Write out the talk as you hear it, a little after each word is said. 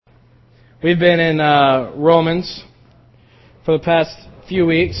We've been in Romans for the past few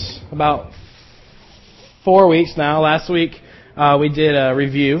weeks, about 4 weeks now. Last week we did a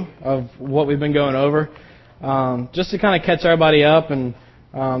review of what we've been going over, just to kind of catch everybody up. And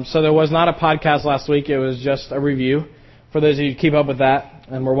so there was not a podcast last week. It was just a review for those of you who keep up with that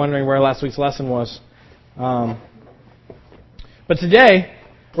and were wondering where last week's lesson was. But today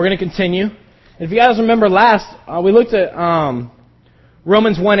we're going to continue. If you guys remember last, we looked at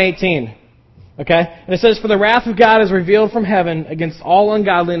Romans 1:18. Okay? And it says, "For the wrath of God is revealed from heaven against all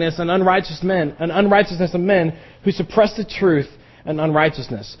ungodliness and unrighteousness of men who suppress the truth and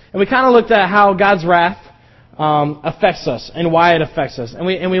unrighteousness." And we kind of looked at how God's wrath affects us and why it affects us. And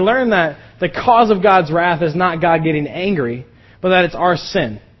we learned that the cause of God's wrath is not God getting angry, but that it's our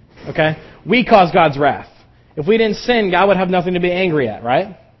sin. Okay? We cause God's wrath. If we didn't sin, God would have nothing to be angry at,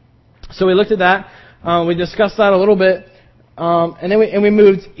 right? So we looked at that. We discussed that a little bit. And then we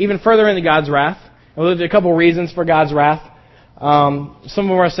moved even further into God's wrath. And we looked at a couple reasons for God's wrath. Some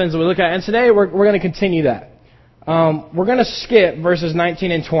of our sins that we look at. And today we're going to continue that. We're going to skip verses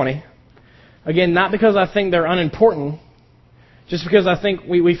 19 and 20. Again, not because I think they're unimportant, just because I think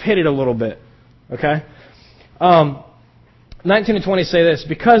we've hit it a little bit. Okay? 19 and 20 say this: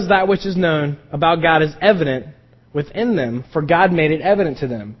 "Because that which is known about God is evident within them, for God made it evident to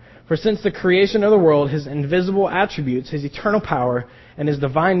them. For since the creation of the world, His invisible attributes, His eternal power, and His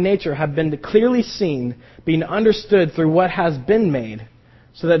divine nature have been clearly seen, being understood through what has been made,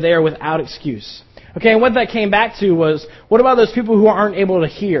 so that they are without excuse." Okay, and what that came back to was, what about those people who aren't able to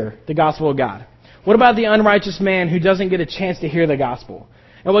hear the gospel of God? What about the unrighteous man who doesn't get a chance to hear the gospel?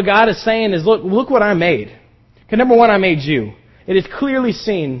 And what God is saying is, look what I made. Okay, number one, I made you. It is clearly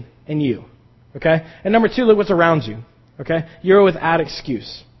seen in you. Okay? And number two, look what's around you. Okay? You're without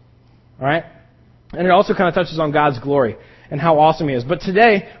excuse. All right? And it also kind of touches on God's glory and how awesome He is. But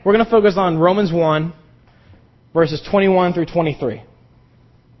today, we're going to focus on Romans 1, verses 21 through 23.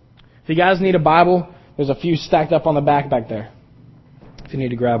 If you guys need a Bible, there's a few stacked up on the back there, if you need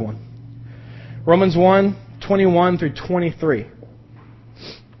to grab one. Romans 1, 21 through 23.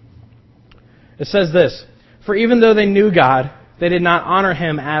 It says this: "For even though they knew God, they did not honor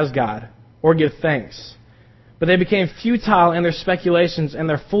Him as God or give thanks. But they became futile in their speculations, and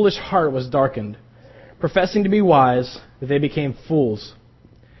their foolish heart was darkened. Professing to be wise, they became fools,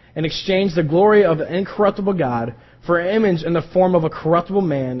 and exchanged the glory of the incorruptible God for an image in the form of a corruptible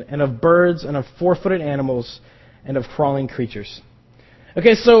man, and of birds, and of four-footed animals, and of crawling creatures."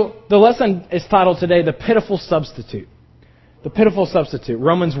 Okay, so the lesson is titled today, "The Pitiful Substitute." The Pitiful Substitute.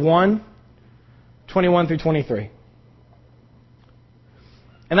 Romans 1, 21 through 23.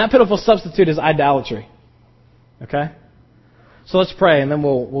 And that pitiful substitute is idolatry. Okay? So let's pray, and then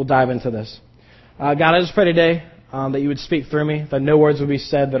we'll dive into this. God, I just pray today that you would speak through me, that no words would be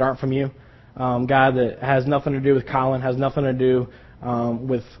said that aren't from you. God, that has nothing to do with Colin, has nothing to do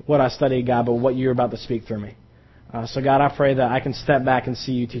with what I study, God, but what you're about to speak through me. So God, I pray that I can step back and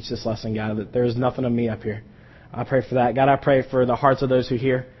see you teach this lesson, God, that there is nothing of me up here. I pray for that. God, I pray for the hearts of those who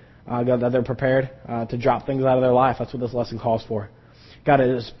hear, God, that they're prepared to drop things out of their life. That's what this lesson calls for. God, it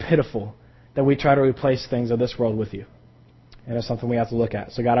is pitiful that we try to replace things of this world with you. And it's something we have to look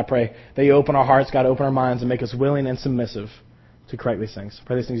at. So God, I pray that you open our hearts, God, open our minds, and make us willing and submissive to correct these things.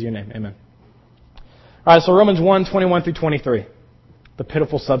 Pray these things in your name. Amen. All right, so Romans 1, 21 through 23. The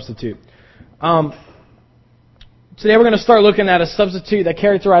pitiful substitute. Today we're going to start looking at a substitute that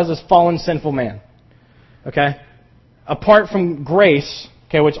characterizes fallen, sinful man. Okay? Apart from grace,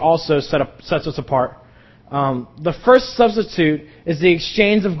 okay, which also sets us apart. The first substitute is the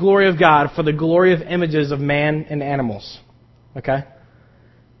exchange of glory of God for the glory of images of man and animals. Okay?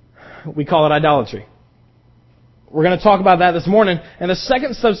 We call it idolatry. We're going to talk about that this morning. And the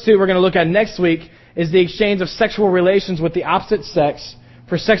second substitute we're going to look at next week is the exchange of sexual relations with the opposite sex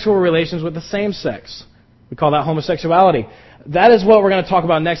for sexual relations with the same sex. We call that homosexuality. That is what we're going to talk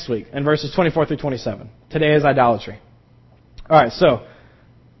about next week in verses 24 through 27. Today is idolatry. All right, so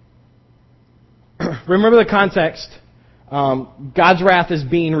remember the context. God's wrath is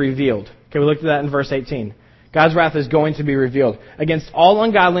being revealed. Okay, we looked at that in verse 18. God's wrath is going to be revealed against all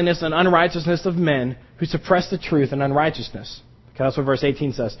ungodliness and unrighteousness of men who suppress the truth and unrighteousness. Okay, that's what verse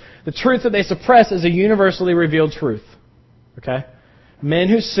 18 says. The truth that they suppress is a universally revealed truth. Okay? Men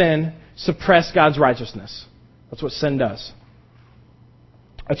who sin suppress God's righteousness. That's what sin does.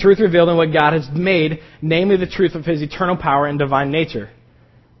 A truth revealed in what God has made, namely the truth of His eternal power and divine nature,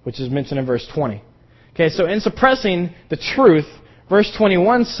 which is mentioned in verse 20. Okay, so in suppressing the truth, verse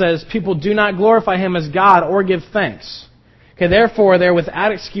 21 says people do not glorify Him as God or give thanks. Okay, therefore they're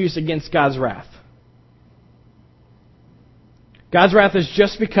without excuse against God's wrath. God's wrath is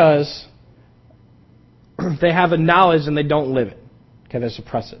just because they have a knowledge and they don't live it. Okay, they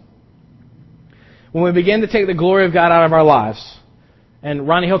suppress it. When we begin to take the glory of God out of our lives, and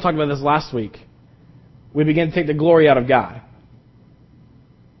Ronnie Hill talked about this last week, we begin to take the glory out of God.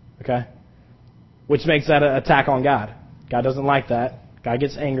 Okay? Which makes that an attack on God. God doesn't like that. God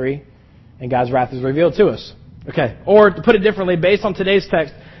gets angry, and God's wrath is revealed to us. Okay, or to put it differently, based on today's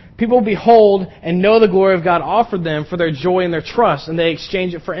text, people behold and know the glory of God offered them for their joy and their trust, and they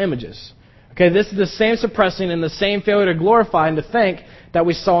exchange it for images. Okay, this is the same suppressing and the same failure to glorify and to thank that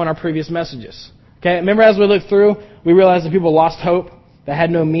we saw in our previous messages. Okay, remember as we looked through, we realized that people lost hope, that had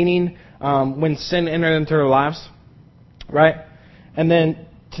no meaning when sin entered into their lives, right? And then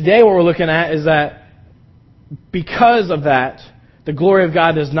today what we're looking at is that because of that, the glory of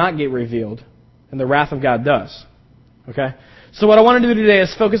God does not get revealed, and the wrath of God does. Okay? So what I want to do today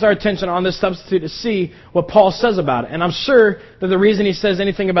is focus our attention on this substitute to see what Paul says about it. And I'm sure that the reason he says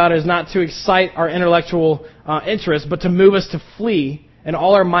anything about it is not to excite our intellectual interest, but to move us to flee in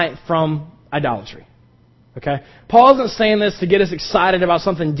all our might from idolatry. Okay? Paul isn't saying this to get us excited about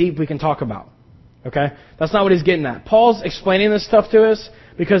something deep we can talk about. Okay? That's not what he's getting at. Paul's explaining this stuff to us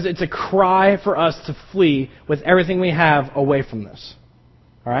because it's a cry for us to flee with everything we have away from this.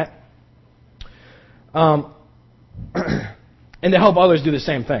 All right? And to help others do the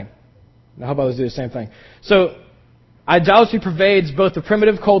same thing. So, idolatry pervades both the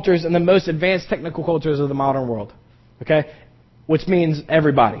primitive cultures and the most advanced technical cultures of the modern world. Okay? Which means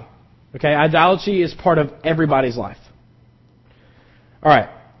everybody. Okay? Idolatry is part of everybody's life. Alright.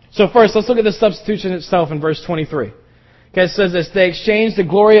 So first, let's look at the substitution itself in verse 23. Okay, it says this: they exchanged the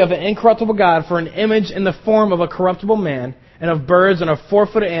glory of an incorruptible God for an image in the form of a corruptible man, and of birds, and of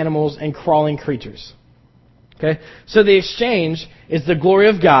four-footed animals, and crawling creatures. Okay? So the exchange is the glory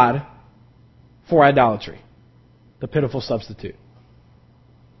of God for idolatry. The pitiful substitute.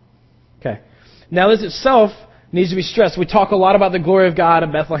 Okay. Now this itself needs to be stressed. We talk a lot about the glory of God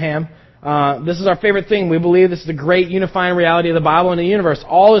at Bethlehem. This is our favorite thing. We believe this is the great unifying reality of the Bible and the universe.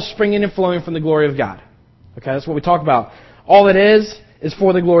 All is springing and flowing from the glory of God. Okay, that's what we talk about. All it is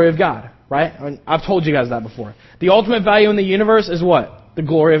for the glory of God. Right? I mean, I've told you guys that before. The ultimate value in the universe is what? The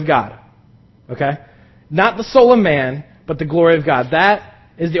glory of God. Okay? Not the soul of man, but the glory of God. That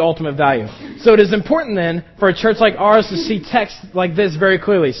is the ultimate value. So it is important then for a church like ours to see text like this very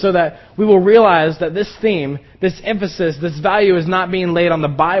clearly so that we will realize that this theme, this emphasis, this value is not being laid on the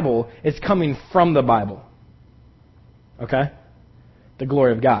Bible. It's coming from the Bible. Okay? The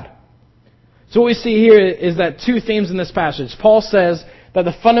glory of God. So what we see here is that two themes in this passage. Paul says that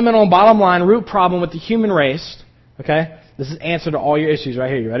the fundamental and bottom line root problem with the human race, okay, this is answer to all your issues right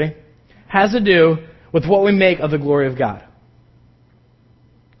here, you ready? Has to do with what we make of the glory of God.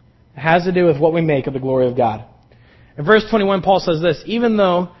 It has to do with what we make of the glory of God. In verse 21, Paul says this: even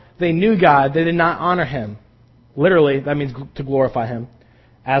though they knew God, they did not honor Him. Literally, that means to glorify Him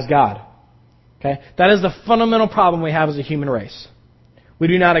as God. Okay? That is the fundamental problem we have as a human race. We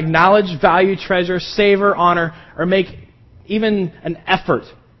do not acknowledge, value, treasure, savor, honor, or make even an effort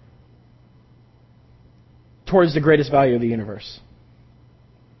towards the greatest value of the universe.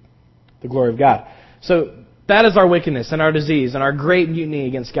 The glory of God. So that is our wickedness and our disease and our great mutiny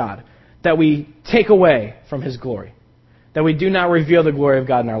against God. That we take away from His glory. That we do not reveal the glory of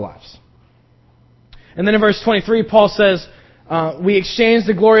God in our lives. And then in verse 23, Paul says, we exchange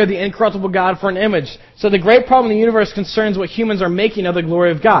the glory of the incorruptible God for an image. So the great problem in the universe concerns what humans are making of the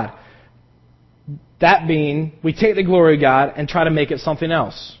glory of God. That being, we take the glory of God and try to make it something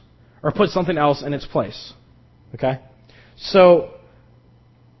else. Or put something else in its place. Okay? So,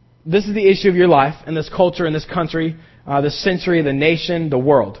 this is the issue of your life, in this culture, in this country, this century, the nation, the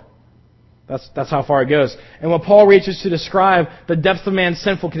world. That's how far it goes. And when Paul reaches to describe the depth of man's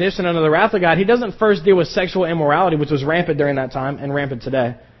sinful condition under the wrath of God, he doesn't first deal with sexual immorality, which was rampant during that time and rampant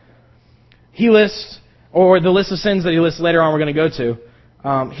today. He lists, or the list of sins that he lists later on we're going to go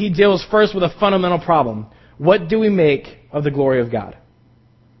to, he deals first with a fundamental problem. What do we make of the glory of God?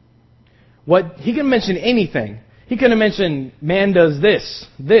 He can mention anything. He could have mentioned man does this.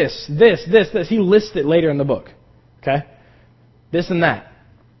 He lists it later in the book. Okay? This and that.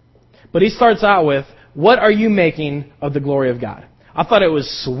 But he starts out with, what are you making of the glory of God? I thought it was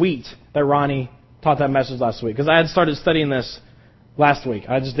sweet that Ronnie taught that message last week, because I had started studying this last week.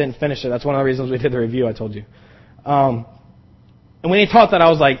 I just didn't finish it. That's one of the reasons we did the review, I told you. And when he taught that, I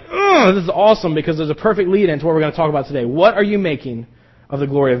was like, this is awesome, because there's a perfect lead into what we're going to talk about today. What are you making of the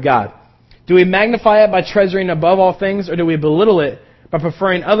glory of God? Do we magnify it by treasuring above all things, or do we belittle it by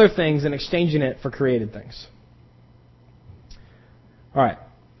preferring other things and exchanging it for created things? All right.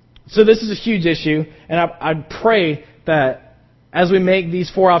 So this is a huge issue, and I pray that as we make these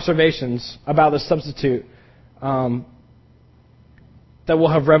 4 observations about the substitute, that we'll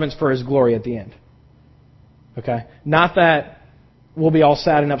have reverence for His glory at the end. Okay? Not that we'll be all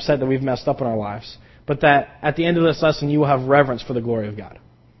sad and upset that we've messed up in our lives, but that at the end of this lesson you will have reverence for the glory of God.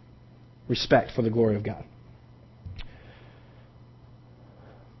 Respect for the glory of God.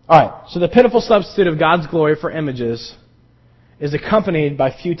 Alright, so the pitiful substitute of God's glory for images is accompanied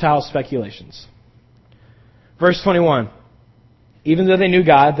by futile speculations. Verse 21. Even though they knew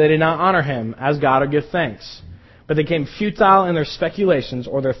God, they did not honor Him as God or give thanks, but they became futile in their speculations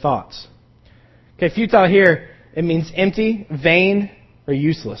or their thoughts. Okay, futile here, it means empty, vain, or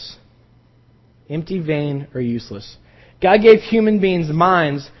useless. Empty, vain, or useless. God gave human beings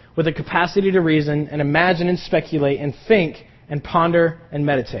minds with a capacity to reason and imagine and speculate and think and ponder and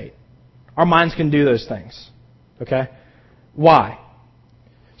meditate. Our minds can do those things. Okay? Why?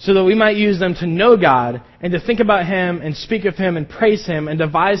 So that we might use them to know God and to think about Him and speak of Him and praise Him and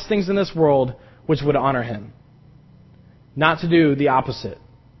devise things in this world which would honor Him. Not to do the opposite.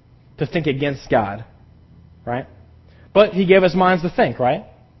 To think against God. Right? But He gave us minds to think, right?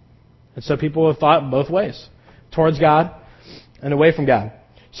 And so people have thought both ways. Towards God and away from God.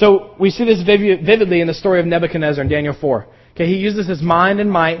 So we see this vividly in the story of Nebuchadnezzar in Daniel 4. Okay, he uses his mind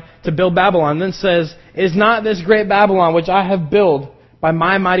and might to build Babylon, then says, "Is not this great Babylon which I have built by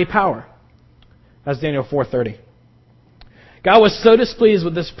my mighty power?" That's Daniel 4:30. God was so displeased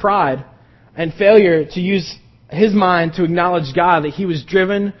with this pride and failure to use his mind to acknowledge God that He was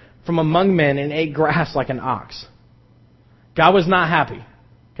driven from among men and ate grass like an ox. God was not happy.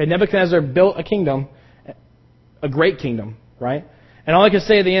 Okay, Nebuchadnezzar built a kingdom, a great kingdom, right? And all I can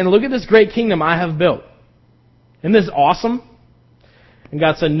say at the end, look at this great kingdom I have built. Isn't this awesome? And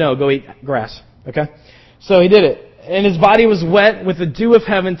God said, no, go eat grass. Okay? So he did it. And his body was wet with the dew of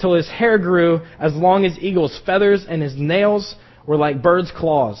heaven till his hair grew as long as eagle's feathers and his nails were like bird's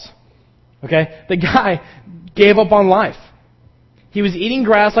claws. Okay? The guy gave up on life. He was eating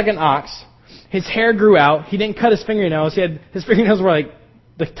grass like an ox. His hair grew out. He didn't cut his fingernails. His fingernails were like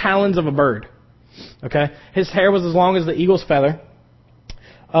the talons of a bird. Okay? His hair was as long as the eagle's feather.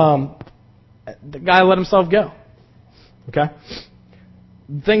 The guy let himself go. Okay?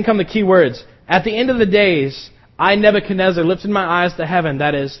 Then come the key words. At the end of the days, I, Nebuchadnezzar, lifted my eyes to heaven,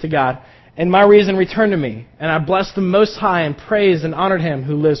 that is, to God, and my reason returned to me, and I blessed the Most High and praised and honored Him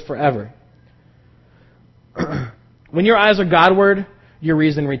who lives forever. When your eyes are Godward, your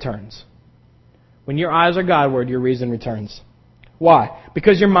reason returns. When your eyes are Godward, your reason returns. Why?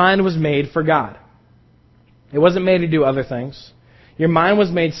 Because your mind was made for God. It wasn't made to do other things. Your mind was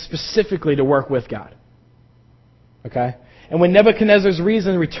made specifically to work with God. Okay? And when Nebuchadnezzar's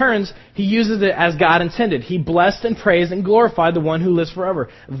reason returns, he uses it as God intended. He blessed and praised and glorified the one who lives forever.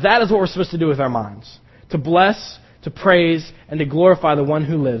 That is what we're supposed to do with our minds. To bless, to praise, and to glorify the one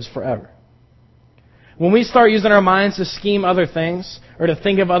who lives forever. When we start using our minds to scheme other things, or to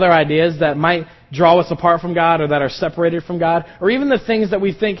think of other ideas that might draw us apart from God, or that are separated from God, or even the things that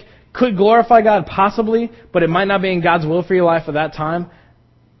we think could glorify God possibly, but it might not be in God's will for your life at that time,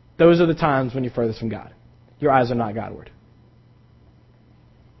 those are the times when you're furthest from God. Your eyes are not Godward.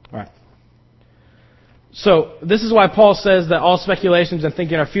 All right. So, this is why Paul says that all speculations and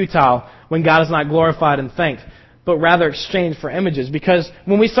thinking are futile when God is not glorified and thanked, but rather exchanged for images. Because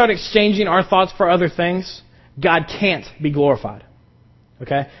when we start exchanging our thoughts for other things, God can't be glorified.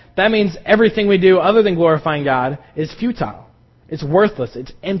 Okay? That means everything we do other than glorifying God is futile. It's worthless.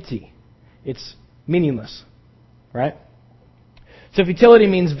 It's empty. It's meaningless. Right? So futility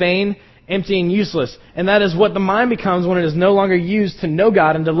means vain, empty, and useless. And that is what the mind becomes when it is no longer used to know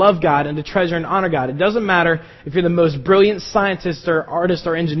God and to love God and to treasure and honor God. It doesn't matter if you're the most brilliant scientist or artist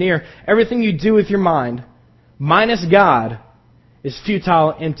or engineer. Everything you do with your mind, minus God, is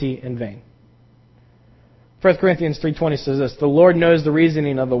futile, empty, and vain. 1 Corinthians 3:20 says this, the Lord knows the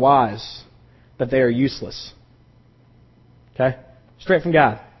reasoning of the wise, that they are useless. Okay? Straight from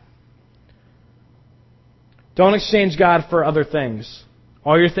God. Don't exchange God for other things.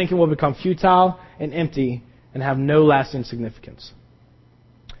 All your thinking will become futile and empty and have no lasting significance.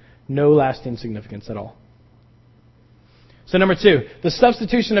 No lasting significance at all. So number 2, the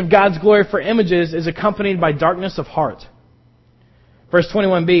substitution of God's glory for images is accompanied by darkness of heart. Verse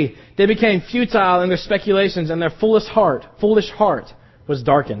 21b, they became futile in their speculations and their foolish heart was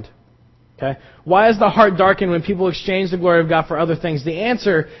darkened. Okay? Why is the heart darkened when people exchange the glory of God for other things? The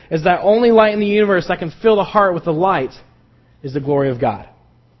answer is that only light in the universe that can fill the heart with the light is the glory of God.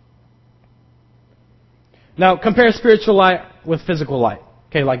 Now, compare spiritual light with physical light.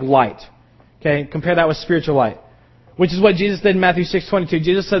 Okay, like light. Okay, compare that with spiritual light. which is what Jesus did in Matthew 6:22.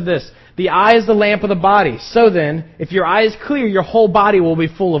 Jesus said this, "The eye is the lamp of the body. So then, if your eye is clear, your whole body will be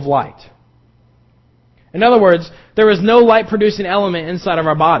full of light." In other words, there is no light-producing element inside of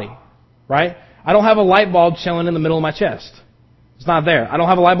our body, right? I don't have a light bulb chilling in the middle of my chest. It's not there. I don't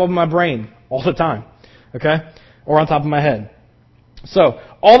have a light bulb in my brain all the time, okay? Or on top of my head. So,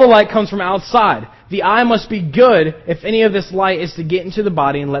 all the light comes from outside. The eye must be good if any of this light is to get into the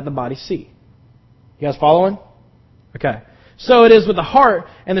body and let the body see. You guys following? Okay. So it is with the heart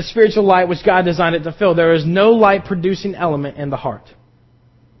and the spiritual light which God designed it to fill. There is no light-producing element in the heart.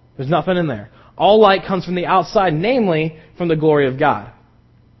 There's nothing in there. All light comes from the outside, namely from the glory of God.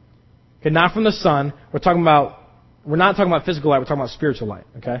 Okay, not from the sun. We're not talking about physical light, we're talking about spiritual light.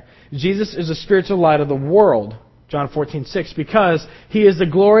 Okay? Jesus is the spiritual light of the world, John 14:6, because He is the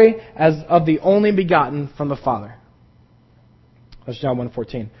glory as of the only begotten from the Father. That's John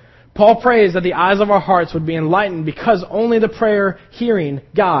 1:14. Paul prays that the eyes of our hearts would be enlightened because only the prayer hearing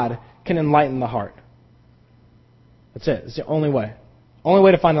God can enlighten the heart. That's it. It's the only way. Only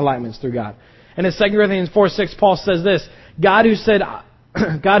way to find enlightenment is through God. And in 2 Corinthians 4:6, Paul says this, God who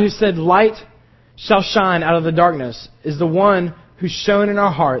said light shall shine out of the darkness is the one who shone in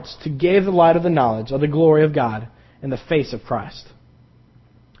our hearts to give the light of the knowledge of the glory of God in the face of Christ.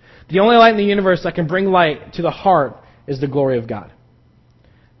 The only light in the universe that can bring light to the heart is the glory of God.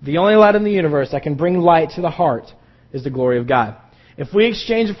 The only light in the universe that can bring light to the heart is the glory of God. If we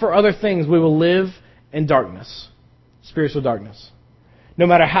exchange it for other things, we will live in darkness, spiritual darkness. No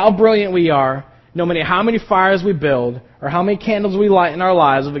matter how brilliant we are, no matter how many fires we build, or how many candles we light in our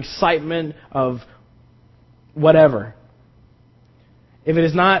lives of excitement, of whatever, if it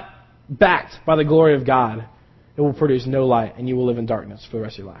is not backed by the glory of God, it will produce no light, and you will live in darkness for the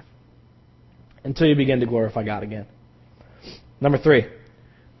rest of your life. Until you begin to glorify God again. Number 3.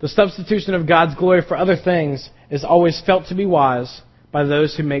 The substitution of God's glory for other things is always felt to be wise by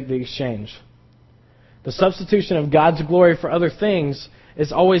those who make the exchange. The substitution of God's glory for other things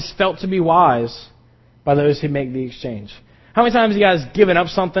is always felt to be wise by those who make the exchange. How many times have you guys given up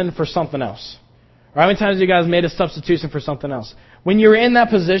something for something else? Or how many times have you guys made a substitution for something else? When you're in that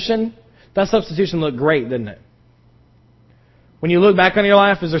position, that substitution looked great, didn't it? When you look back on your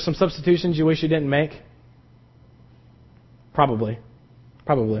life, is there some substitutions you wish you didn't make? Probably.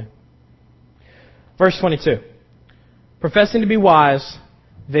 Verse 22. Professing to be wise,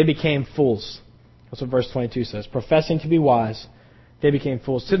 they became fools. That's what verse 22 says. Professing to be wise, they became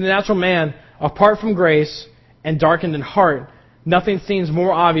fools. To the natural man, apart from grace and darkened in heart, nothing seems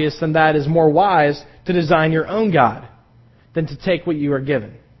more obvious than that it is more wise to design your own God than to take what you are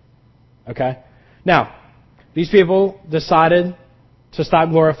given. Okay? Now, these people decided to stop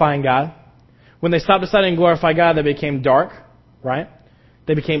glorifying God. When they stopped deciding to glorify God, they became dark, right?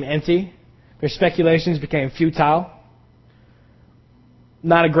 They became empty. Their speculations became futile.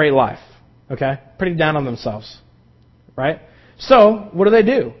 Not a great life, okay? Pretty down on themselves, right? So, what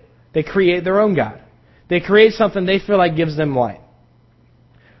do? They create their own God. They create something they feel like gives them light.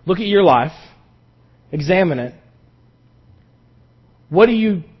 Look at your life. Examine it. What are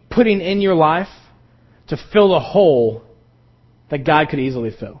you putting in your life to fill the hole that God could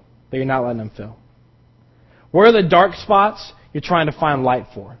easily fill, that you're not letting Him fill? Where are the dark spots you're trying to find light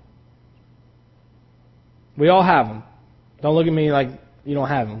for? We all have them. Don't look at me like you don't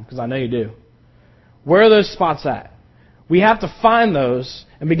have them, because I know you do. Where are those spots at? We have to find those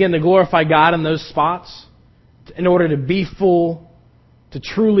and begin to glorify God in those spots in order to be full, to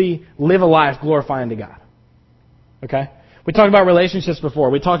truly live a life glorifying to God. Okay? We talked about relationships before.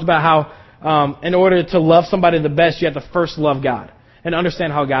 We talked about how in order to love somebody the best, you have to first love God and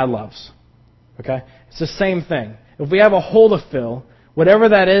understand how God loves. Okay? It's the same thing. If we have a hole to fill, whatever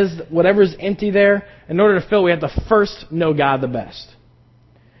that is, whatever is empty there, in order to fill, we have to first know God the best.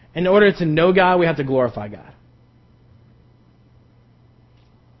 In order to know God, we have to glorify God.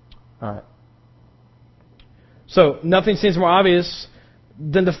 All right. So, nothing seems more obvious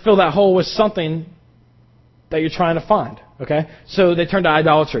than to fill that hole with something that you're trying to find. Okay? So, they turn to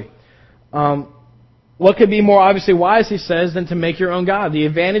idolatry. What could be more obviously wise, he says, than to make your own God? The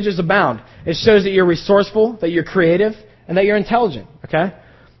advantages abound. It shows that you're resourceful, that you're creative, and that you're intelligent. Okay?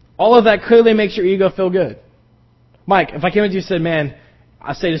 All of that clearly makes your ego feel good. Mike, if I came to you and said, man,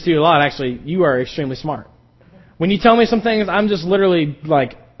 I say this to you a lot, actually, you are extremely smart. When you tell me some things, I'm just literally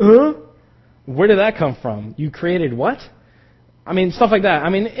like, where did that come from? You created what? I mean, stuff like that. I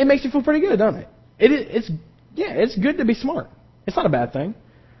mean, it makes you feel pretty good, doesn't it? It's good to be smart. It's not a bad thing.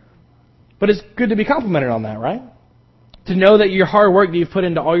 But it's good to be complimented on that, right? To know that your hard work that you've put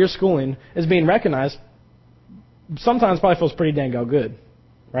into all your schooling is being recognized sometimes probably feels pretty dang good,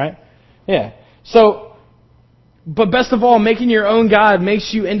 right? Yeah. So, But best of all, making your own God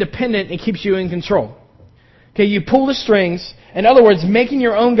makes you independent and keeps you in control. Okay, you pull the strings. In other words, making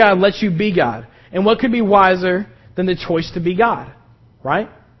your own God lets you be God. And what could be wiser than the choice to be God? Right?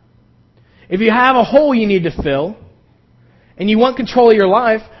 If you have a hole you need to fill, and you want control of your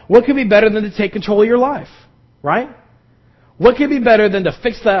life, what could be better than to take control of your life? Right? What could be better than to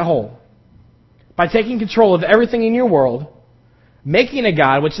fix that hole? By taking control of everything in your world, making a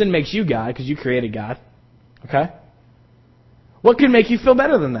God, which then makes you God, because you created God. Okay? What could make you feel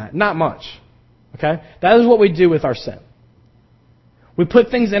better than that? Not much. Okay? That is what we do with our sin. We put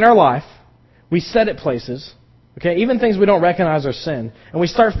things in our life, we set it places, okay, even things we don't recognize are sin, and we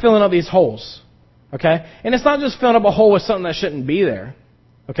start filling up these holes. Okay? And it's not just filling up a hole with something that shouldn't be there.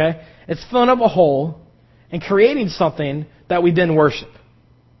 Okay? It's filling up a hole and creating something that we then worship.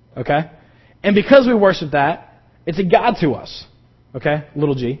 Okay? And because we worship that, it's a God to us. Okay?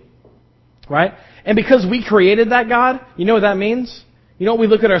 Little g. Right? And because we created that God, you know what that means? You know what we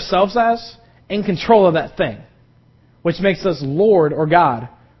look at ourselves as? In control of that thing. Which makes us Lord or God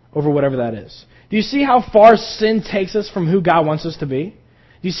over whatever that is. Do you see how far sin takes us from who God wants us to be?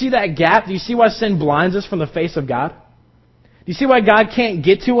 Do you see that gap? Do you see why sin blinds us from the face of God? Do you see why God can't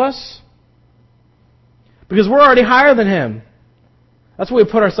get to us? Because we're already higher than Him. That's what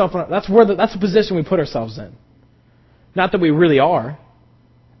we put ourselves in. That's the position we put ourselves in. Not that we really are.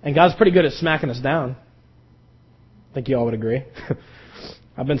 And God's pretty good at smacking us down. I think you all would agree.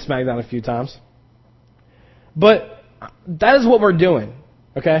 I've been smacked down a few times. But that is what we're doing.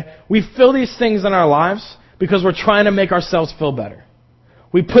 Okay? We fill these things in our lives because we're trying to make ourselves feel better.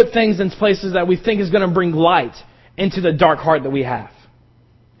 We put things in places that we think is going to bring light into the dark heart that we have.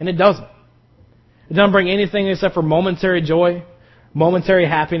 And it doesn't. It doesn't bring anything except for momentary joy, momentary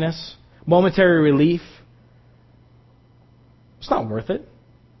happiness, momentary relief. It's not worth it.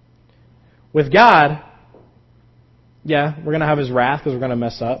 With God, yeah, we're going to have His wrath because we're going to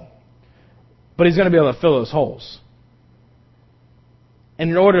mess up. But He's going to be able to fill those holes. And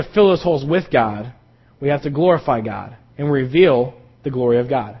in order to fill those holes with God, we have to glorify God and reveal the glory of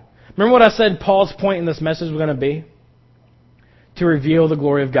God. Remember what I said Paul's point in this message was going to be? To reveal the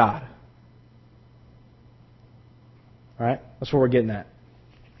glory of God. Alright? That's what we're getting at.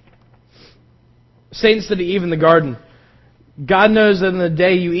 Satan said to Eve in the garden, God knows that in the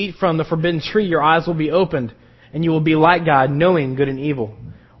day you eat from the forbidden tree, your eyes will be opened, and you will be like God, knowing good and evil.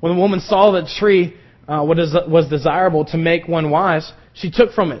 When the woman saw that tree was desirable to make one wise, she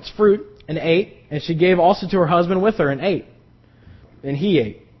took from its fruit and ate, and she gave also to her husband with her and ate. And he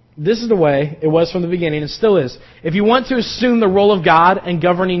ate. This is the way it was from the beginning and still is. If you want to assume the role of God in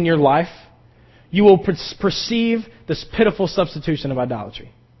governing your life, you will perceive this pitiful substitution of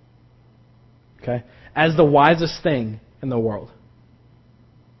idolatry. Okay? As the wisest thing in the world.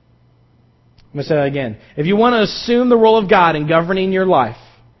 I'm going to say that again. If you want to assume the role of God in governing your life,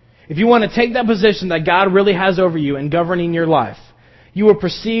 if you want to take that position that God really has over you in governing your life, you will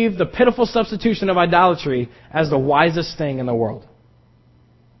perceive the pitiful substitution of idolatry as the wisest thing in the world.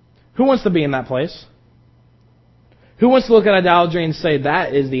 Who wants to be in that place? Who wants to look at idolatry and say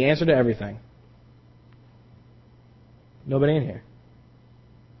that is the answer to everything? Nobody in here.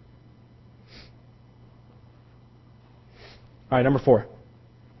 All right, number 4.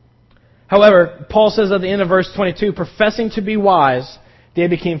 However, Paul says at the end of verse 22, professing to be wise, they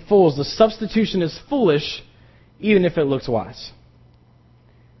became fools. The substitution is foolish, even if it looks wise.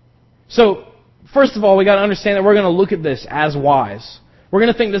 So, first of all, we got to understand that we're going to look at this as wise. We're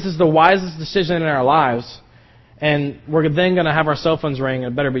going to think this is the wisest decision in our lives, and we're then going to have our cell phones ring,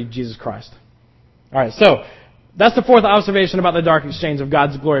 and it better be Jesus Christ. All right, so that's the 4th observation about the dark exchange of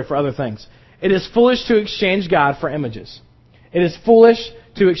God's glory for other things. It is foolish to exchange God for images. It is foolish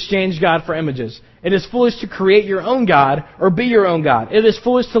to exchange God for images. It is foolish to create your own God or be your own God. It is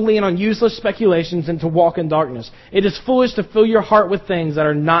foolish to lean on useless speculations and to walk in darkness. It is foolish to fill your heart with things that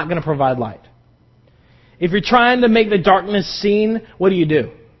are not going to provide light. If you're trying to make the darkness seen, what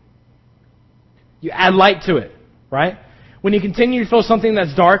do? You add light to it, right? When you continue to fill something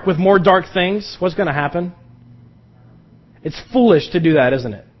that's dark with more dark things, what's going to happen? It's foolish to do that,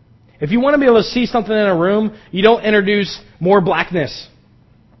 isn't it? If you want to be able to see something in a room, you don't introduce more blackness.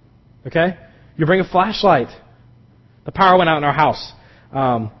 Okay? You bring a flashlight. The power went out in our house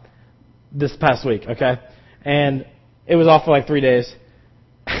this past week, okay? And it was off for like 3 days.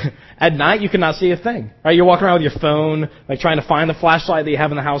 At night, you cannot see a thing. Right? You're walking around with your phone, like trying to find the flashlight that you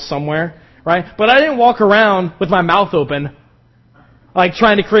have in the house somewhere. Right? But I didn't walk around with my mouth open, like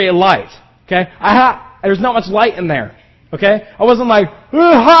trying to create a light. Okay? There's not much light in there. Okay? I wasn't like,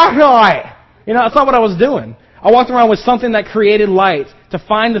 light. You know, that's not what I was doing. I walked around with something that created light to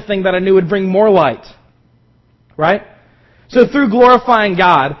find the thing that I knew would bring more light. Right? So through glorifying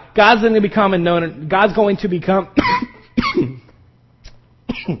God, God's going to become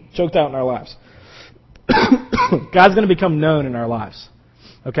choked out in our lives. God's going to become known in our lives.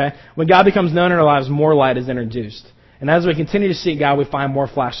 Okay? When God becomes known in our lives, more light is introduced. And as we continue to seek God, we find more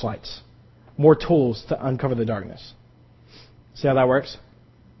flashlights, more tools to uncover the darkness. See how that works?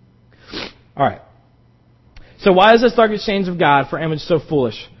 All right. So why is this dark exchange of God for image so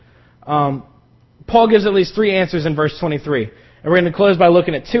foolish? Paul gives at least 3 answers in verse 23. And we're going to close by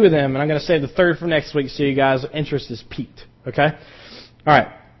looking at 2 of them, and I'm going to save the third for next week so you guys' interest is piqued. Okay? All right.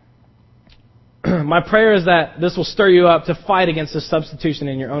 My prayer is that this will stir you up to fight against this substitution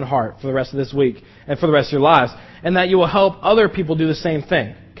in your own heart for the rest of this week and for the rest of your lives, and that you will help other people do the same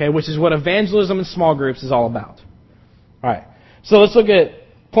thing, okay, which is what evangelism in small groups is all about. All right. So let's look at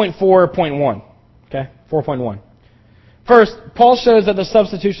point 4.1. Okay? 4.1. First, Paul shows that the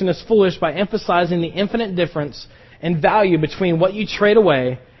substitution is foolish by emphasizing the infinite difference in value between what you trade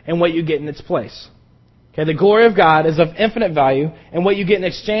away and what you get in its place. Okay, the glory of God is of infinite value, and what you get in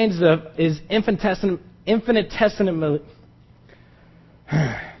exchange is infinitesimally.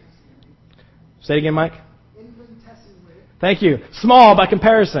 Say it again, Mike. Infinitesimally. Thank you. Small by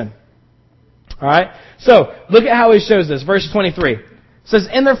comparison. All right. So look at how he shows this. Verse 23. It says,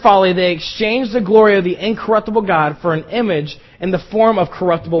 "In their folly they exchanged the glory of the incorruptible God for an image in the form of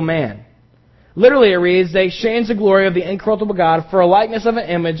corruptible man." Literally, it reads, "They exchanged the glory of the incorruptible God for a likeness of an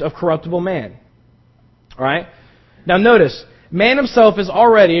image of corruptible man." All right? Now notice, man himself is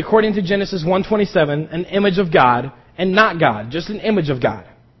already, according to Genesis 1:27, an image of God and not God, just an image of God.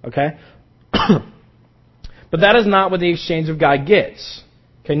 Okay? But that is not what the exchange of God gets.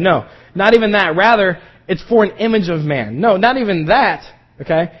 Okay, no. Not even that. Rather, it's for an image of man. No, not even that.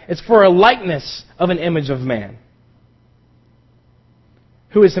 Okay? It's for a likeness of an image of man,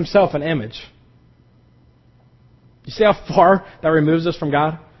 who is himself an image. You see how far that removes us from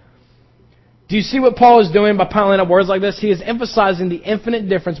God? Do you see what Paul is doing by piling up words like this? He is emphasizing the infinite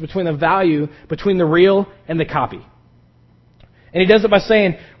difference between the value between the real and the copy. And he does it by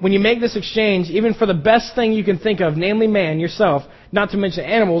saying, when you make this exchange, even for the best thing you can think of, namely man, yourself, not to mention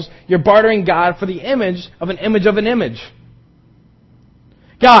animals, you're bartering God for the image of an image of an image.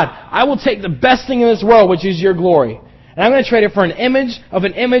 God, I will take the best thing in this world, which is your glory, and I'm going to trade it for an image of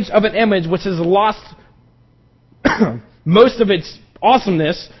an image of an image, which has lost most of its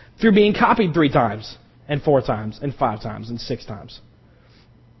awesomeness through being copied 3 times, and 4 times, and 5 times, and 6 times.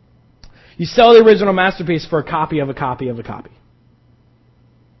 You sell the original masterpiece for a copy of a copy of a copy.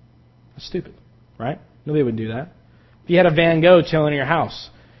 That's stupid, right? Nobody would do that. If you had a Van Gogh chilling in your house,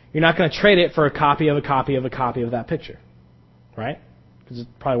 you're not going to trade it for a copy of a copy of a copy of that picture, right? Because it's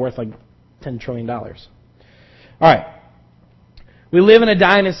probably worth like $10 trillion. All right. We live in a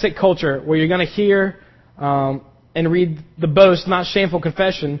dying and sick culture where you're going to hear and read the boast, not shameful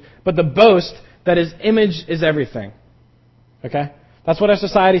confession, but the boast that his image is everything. Okay? That's what our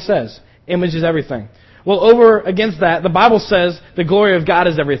society says. Image is everything. Well, over against that, the Bible says the glory of God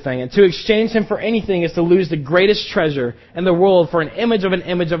is everything. And to exchange him for anything is to lose the greatest treasure in the world for an image of an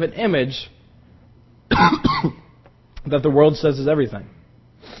image of an image that the world says is everything.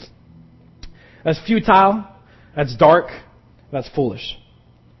 That's futile. That's dark. That's foolish.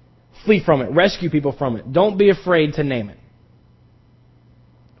 Flee from it. Rescue people from it. Don't be afraid to name it.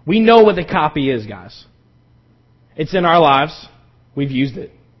 We know what the copy is, guys. It's in our lives. We've used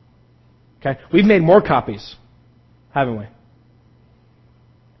it. Okay? We've made more copies, haven't we?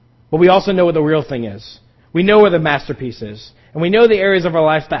 But we also know what the real thing is. We know where the masterpiece is. And we know the areas of our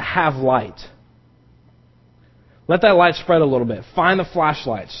life that have light. Let that light spread a little bit. Find the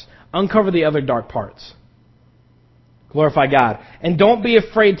flashlights. Uncover the other dark parts. Glorify God. And don't be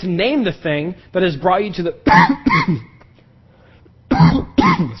afraid to name the thing that has brought you to the...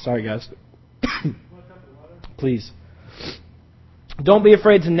 Sorry, guys. Please. Don't be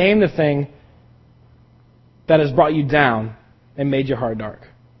afraid to name the thing that has brought you down and made your heart dark.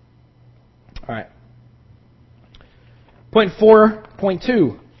 All right. Point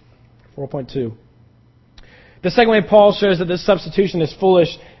 4.2. 4.2. The second way Paul shows that this substitution is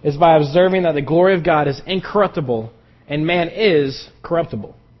foolish is by observing that the glory of God is incorruptible and man is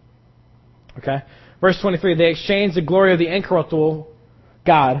corruptible. Okay? Verse 23, they exchanged the glory of the incorruptible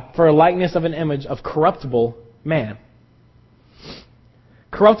God for a likeness of an image of corruptible man.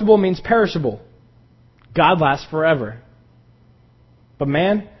 Corruptible means perishable. God lasts forever. But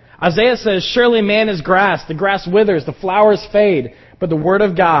man, Isaiah says, surely man is grass. The grass withers, the flowers fade. But the word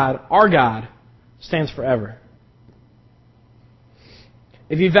of God, our God, stands forever.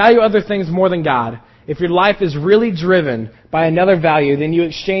 If you value other things more than God, if your life is really driven by another value, then you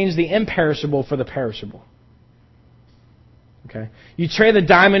exchange the imperishable for the perishable. Okay? You trade the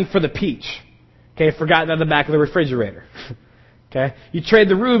diamond for the peach. Okay? Forgot that at the back of the refrigerator. Okay? You trade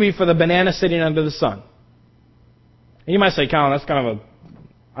the ruby for the banana sitting under the sun. And you might say, Colin, that's kind of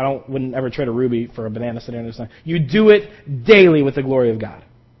wouldn't ever trade a ruby for a banana sitting under the sun. You do it daily with the glory of God.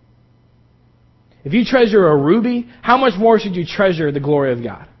 If you treasure a ruby, how much more should you treasure the glory of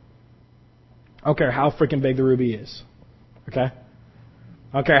God? I don't care how freaking big the ruby is. Okay? I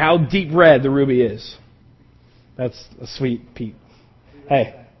don't care how deep red the ruby is. That's a sweet Pete.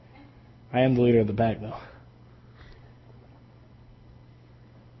 Hey, I am the leader of the pack, though.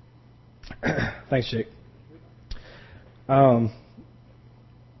 Thanks, Jake. I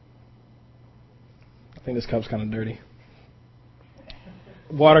think this cup's kind of dirty.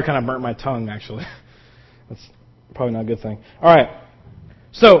 Water kind of burnt my tongue, actually. That's probably not a good thing. All right.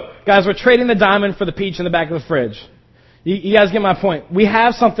 So, guys, we're trading the diamond for the peach in the back of the fridge. You guys get my point. We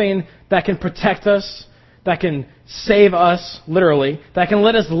have something that can protect us, that can save us, literally, that can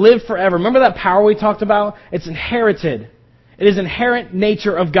let us live forever. Remember that power we talked about? It's inherited. It is inherent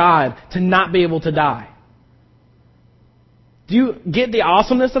nature of God to not be able to die. Do you get the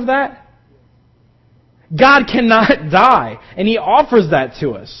awesomeness of that? God cannot die, and He offers that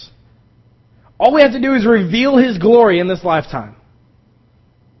to us. All we have to do is reveal His glory in this lifetime.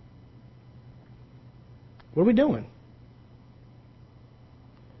 What are we doing?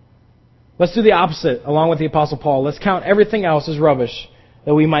 Let's do the opposite, along with the Apostle Paul. Let's count everything else as rubbish,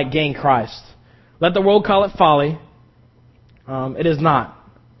 that we might gain Christ. Let the world call it folly. It is not.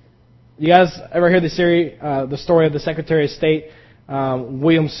 You guys ever hear the story of the Secretary of State,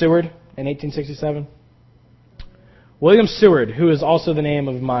 William Seward, in 1867? William Seward, who is also the name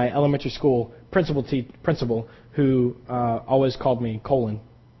of my elementary school principal, who always called me Colin.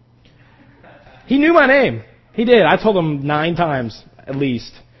 He knew my name. He did. I told him 9 times, at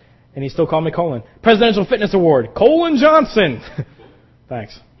least. And he still called me Colin. Presidential Fitness Award, Colin Johnson.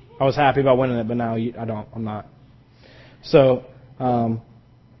 Thanks. I was happy about winning it, but now I'm not. So,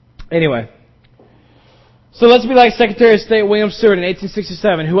 anyway. So let's be like Secretary of State William Seward in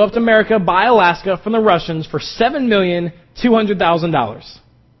 1867, who helped America buy Alaska from the Russians for $7,200,000.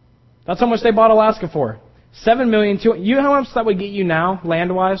 That's how much they bought Alaska for. $7,200,000. You know how much that would get you now,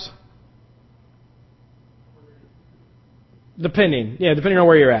 land-wise? Depending on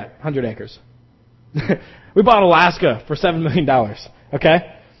where you're at. 100 acres. We bought Alaska for $7 million.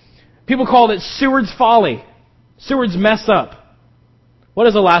 Okay? People called it Seward's folly. Seward's mess up. What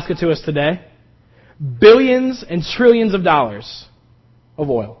is Alaska to us today? Billions and trillions of dollars of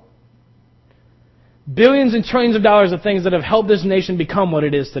oil. Billions and trillions of dollars of things that have helped this nation become what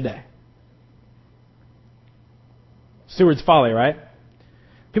it is today. Seward's folly, right?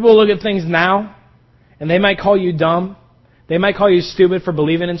 People look at things now, and they might call you dumb. They might call you stupid for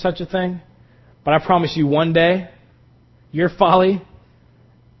believing in such a thing. But I promise you, one day, your folly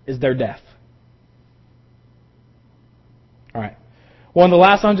is their death. All right. Well, in the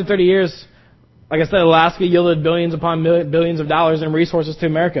last 130 years, like I said, Alaska yielded billions upon billions of dollars in resources to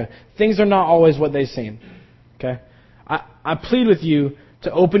America. Things are not always what they seem. Okay? I plead with you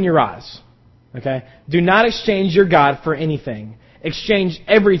to open your eyes. Okay? Do not exchange your God for anything. Exchange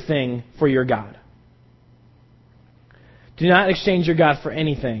everything for your God. Do not exchange your God for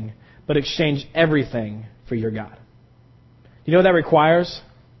anything, but exchange everything for your God. You know what that requires?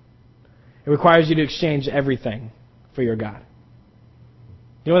 It requires you to exchange everything for your God.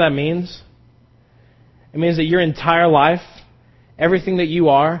 You know what that means? It means that your entire life, everything that you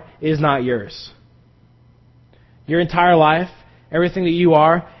are, is not yours. Your entire life, everything that you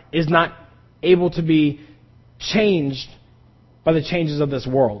are, is not able to be changed by the changes of this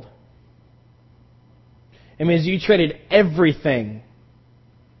world. It means you traded everything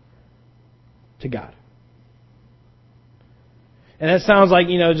to God. And that sounds like,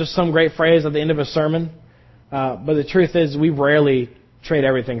 just some great phrase at the end of a sermon. But the truth is, we rarely trade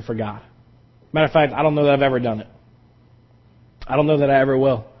everything for God. Matter of fact, I don't know that I've ever done it. I don't know that I ever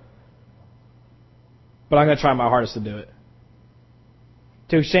will. But I'm going to try my hardest to do it.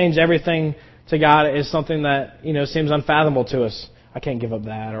 To exchange everything to God is something that, seems unfathomable to us. I can't give up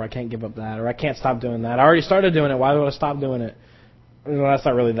that, or I can't give up that, or I can't stop doing that. I already started doing it. Why would I stop doing it? That's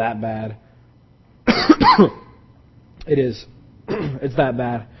not really that bad. It is. It's that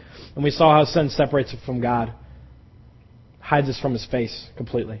bad. And we saw how sin separates us from God. Hides us from His face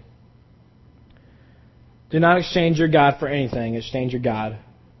completely. Do not exchange your God for anything. Exchange your God.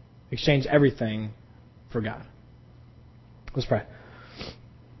 Exchange everything for God. Let's pray.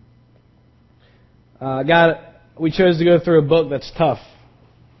 God, we chose to go through a book that's tough.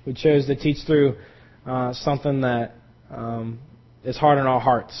 We chose to teach through something that is hard in our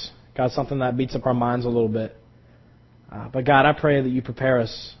hearts. God, something that beats up our minds a little bit. But God, I pray that you prepare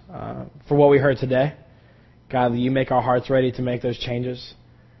us for what we heard today. God, that you make our hearts ready to make those changes.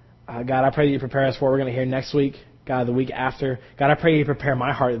 God, I pray that you prepare us for what we're going to hear next week. God, the week after. God, I pray you prepare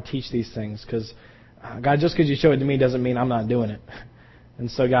my heart to teach these things. Because, God, just because you show it to me doesn't mean I'm not doing it. And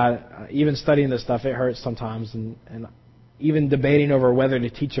so, God, even studying this stuff, it hurts sometimes. And even debating over whether to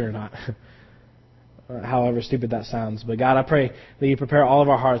teach it or not. However stupid that sounds. But, God, I pray that you prepare all of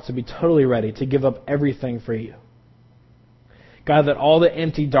our hearts to be totally ready to give up everything for you. God, that all the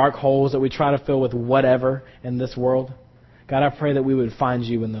empty, dark holes that we try to fill with whatever in this world, God, I pray that we would find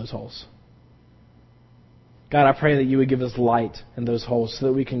you in those holes. God, I pray that you would give us light in those holes so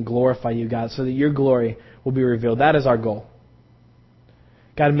that we can glorify you, God, so that your glory will be revealed. That is our goal.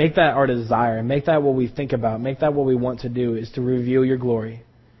 God, make that our desire. Make that what we think about. Make that what we want to do, is to reveal your glory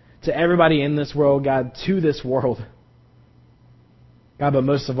to everybody in this world, God, to this world. God, but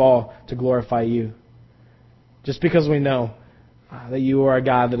most of all, to glorify you. Just because we know that you are a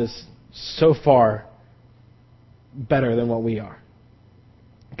God that is so far better than what we are.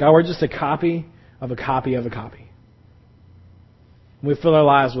 God, we're just a copy of a copy of a copy. We fill our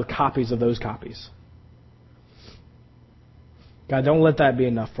lives with copies of those copies. God, don't let that be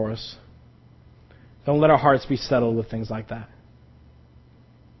enough for us. Don't let our hearts be settled with things like that.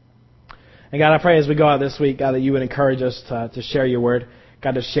 And God, I pray as we go out this week, God, that you would encourage us to share your word.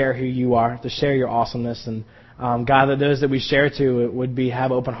 God, to share who you are, to share your awesomeness. And God, that those that we share to would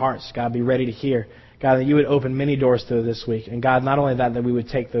have open hearts. God, be ready to hear. God, that you would open many doors to this week. And God, not only that we would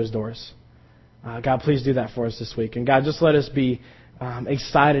take those doors. God, please do that for us this week. And God, just let us be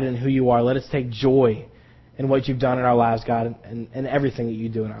excited in who you are. Let us take joy in what you've done in our lives, God, and everything that you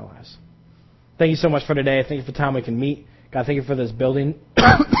do in our lives. Thank you so much for today. Thank you for the time we can meet. God, thank you for this building.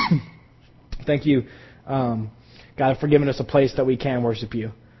 Thank you, God, for giving us a place that we can worship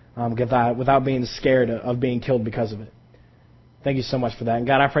you without being scared of being killed because of it. Thank you so much for that. And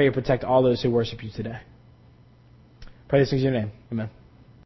God, I pray you protect all those who worship you today. Pray these things in your name. Amen.